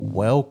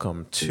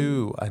Welcome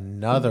to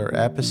another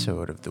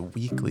episode of the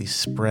Weekly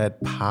Spread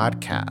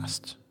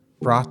Podcast,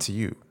 brought to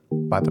you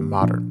by the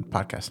Modern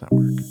Podcast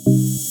Network.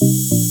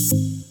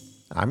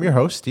 I'm your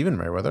host, Stephen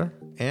Merriweather,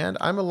 and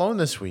I'm alone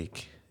this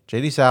week.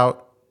 JD's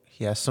out.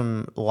 He has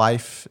some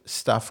life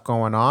stuff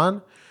going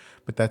on,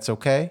 but that's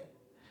okay.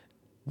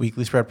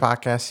 Weekly Spread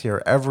Podcast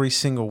here every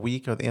single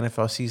week of the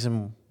NFL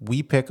season.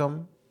 We pick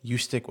them. You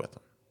stick with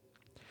them.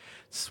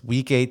 It's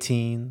week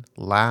 18,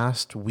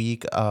 last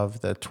week of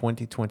the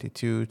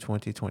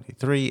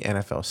 2022-2023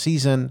 NFL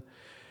season.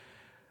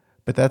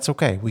 But that's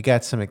okay. We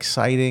got some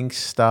exciting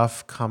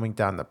stuff coming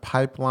down the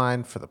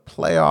pipeline for the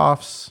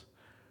playoffs.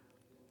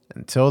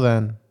 Until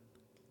then,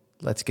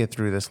 let's get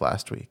through this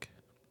last week.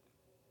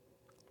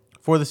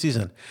 For the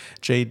season,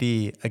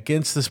 JD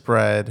against the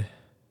spread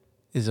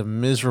is a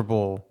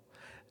miserable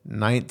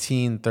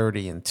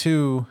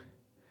 19-30-2.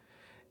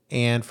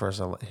 And for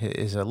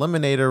his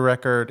eliminator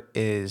record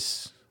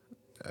is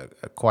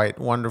a quite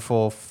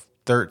wonderful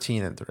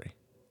 13-3.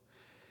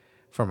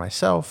 For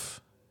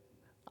myself,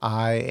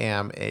 I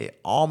am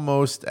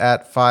almost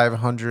at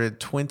 500,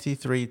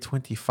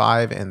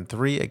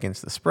 23-25-3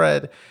 against the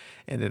spread,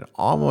 and an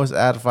almost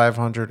at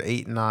 500,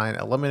 8-9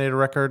 eliminator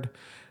record.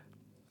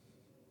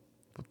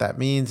 What that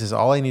means is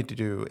all I need to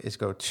do is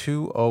go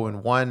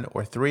 2-0-1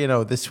 or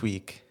 3-0 this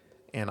week,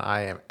 and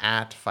I am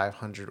at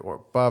 500 or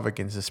above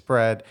against the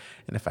spread.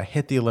 And if I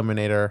hit the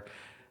eliminator,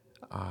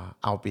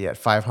 I'll be at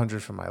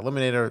 500 for my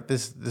eliminator.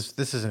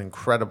 This is an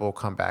incredible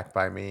comeback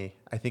by me.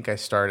 I think I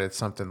started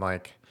something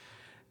like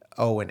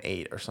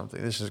 0-8 or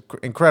something. This is an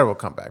incredible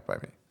comeback by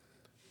me.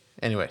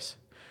 Anyways,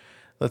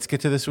 let's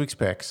get to this week's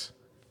picks.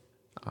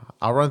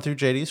 I'll run through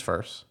JD's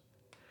first.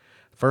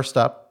 First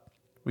up,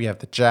 we have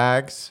the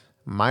Jags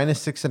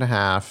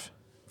 -6.5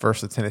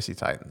 versus the Tennessee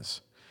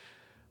Titans.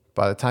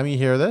 By the time you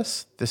hear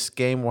this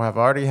game will have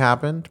already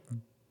happened,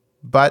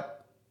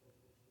 but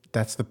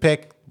that's the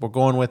pick. We're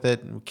going with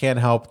it. We can't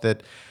help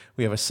that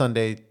we have a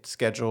Sunday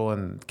schedule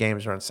and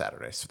games are on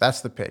Saturday. So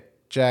that's the pick.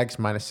 Jags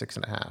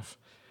 -6.5.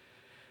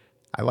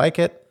 I like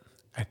it.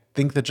 I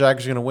think the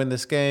Jags are going to win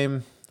this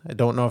game. I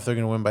don't know if they're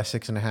going to win by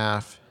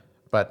 6.5,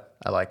 but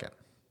I like it.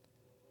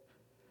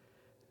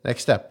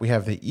 Next up, we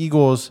have the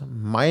Eagles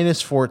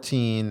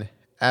 -14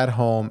 at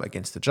home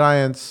against the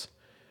Giants.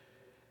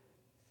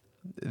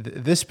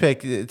 This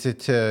pick,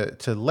 to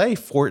lay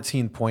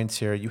 14 points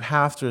here, you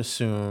have to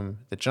assume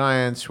the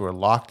Giants, who are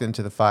locked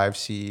into the 5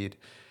 seed,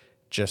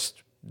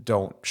 just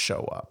don't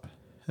show up.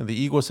 And the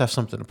Eagles have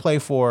something to play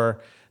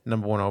for,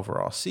 number 1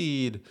 overall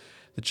seed.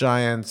 The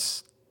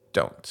Giants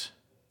don't.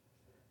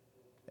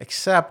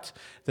 Except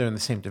they're in the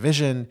same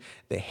division.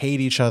 They hate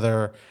each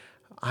other.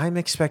 I'm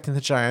expecting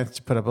the Giants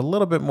to put up a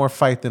little bit more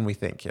fight than we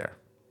think here.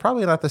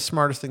 Probably not the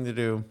smartest thing to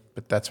do,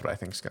 but that's what I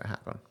think is going to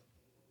happen.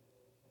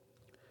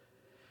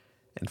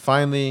 And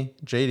finally,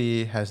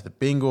 JD has the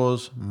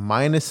Bengals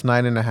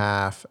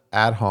 -9.5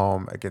 at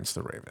home against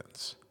the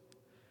Ravens.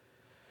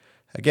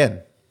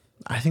 Again,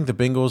 I think the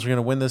Bengals are going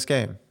to win this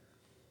game.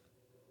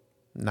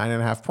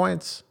 9.5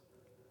 points.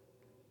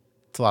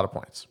 It's a lot of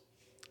points.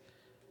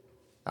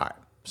 All right,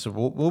 so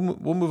we'll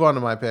move on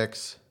to my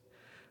picks.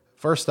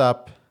 First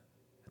up,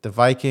 the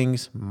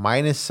Vikings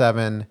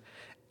 -7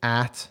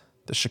 at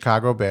the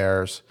Chicago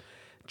Bears.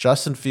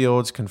 Justin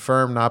Fields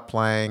confirmed not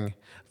playing.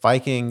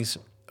 Vikings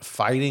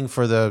fighting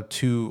for the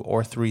 2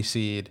 or 3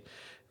 seed.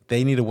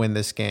 They need to win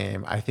this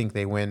game. I think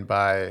they win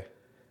by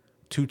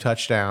 2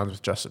 touchdowns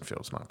with Justin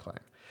Fields not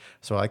playing.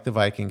 So I like the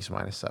Vikings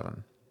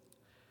 -7.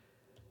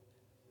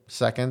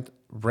 Second,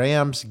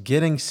 Rams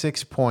getting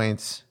 6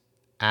 points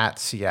at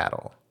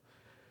Seattle.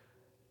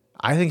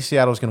 I think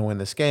Seattle's going to win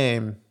this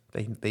game.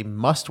 They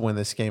must win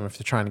this game if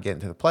they're trying to get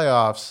into the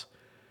playoffs.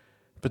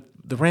 But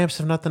the Rams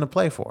have nothing to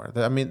play for.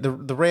 I mean,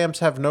 the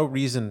Rams have no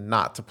reason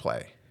not to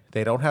play.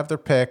 They don't have their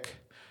pick.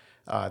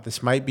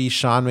 This might be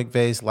Sean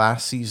McVay's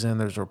last season.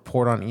 There's a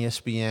report on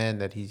ESPN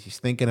that he's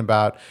thinking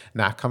about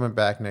not coming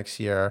back next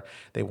year.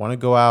 They want to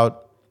go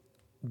out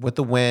with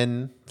the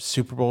win,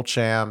 Super Bowl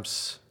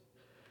champs.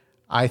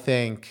 I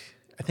think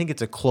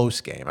it's a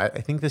close game. I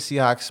think the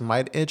Seahawks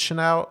might itch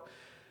out,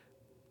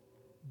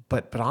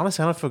 but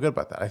honestly, I don't feel good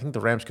about that. I think the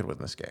Rams could win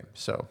this game.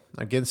 So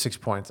I'm getting 6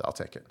 points. I'll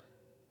take it.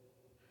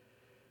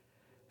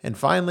 And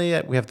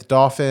finally, we have the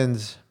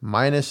Dolphins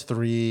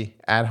 -3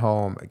 at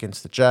home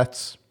against the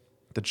Jets.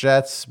 The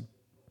Jets,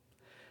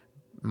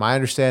 my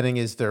understanding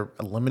is they're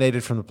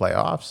eliminated from the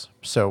playoffs.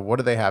 So what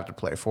do they have to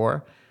play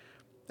for?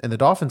 And the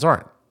Dolphins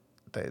aren't.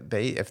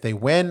 They if they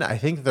win, I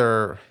think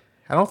they're.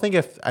 I don't think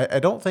if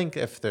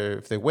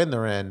they win,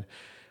 they're in.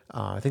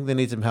 I think they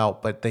need some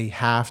help, but they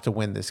have to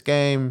win this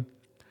game.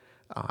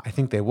 I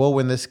think they will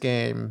win this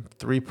game.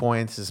 3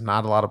 points is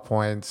not a lot of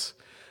points.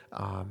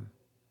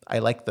 I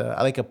like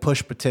a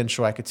push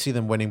potential. I could see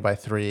them winning by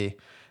 3,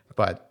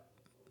 but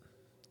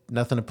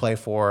nothing to play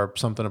for,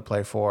 something to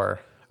play for.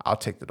 I'll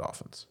take the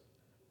Dolphins.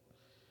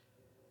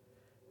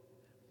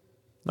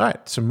 All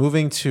right, so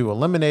moving to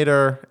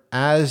Eliminator,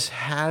 as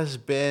has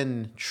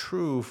been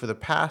true for the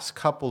past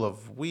couple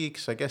of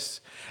weeks, I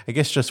guess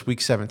just week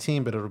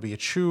 17, but it'll be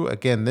true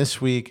again this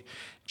week.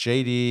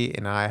 JD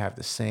and I have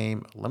the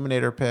same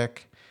eliminator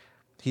pick.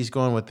 He's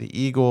going with the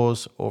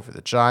Eagles over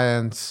the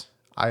Giants.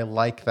 I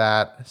like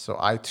that. So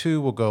I too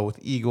will go with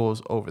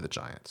Eagles over the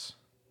Giants.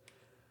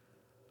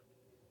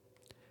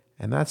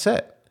 And that's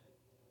it.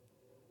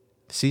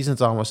 The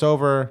season's almost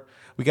over.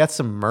 We got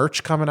some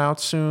merch coming out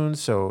soon,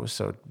 so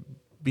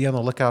be on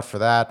the lookout for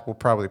that. We'll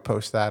probably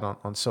post that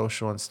on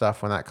social and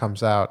stuff when that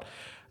comes out.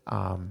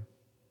 And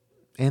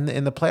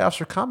the playoffs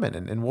are coming,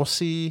 and we'll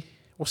see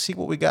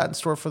what we got in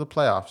store for the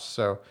playoffs.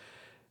 So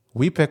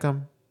we pick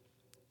them,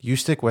 you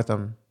stick with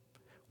them.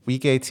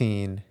 Week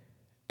 18,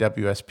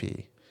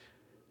 WSP,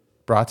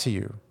 brought to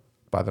you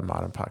by the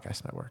Modern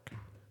Podcast Network.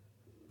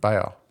 Bye,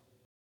 all.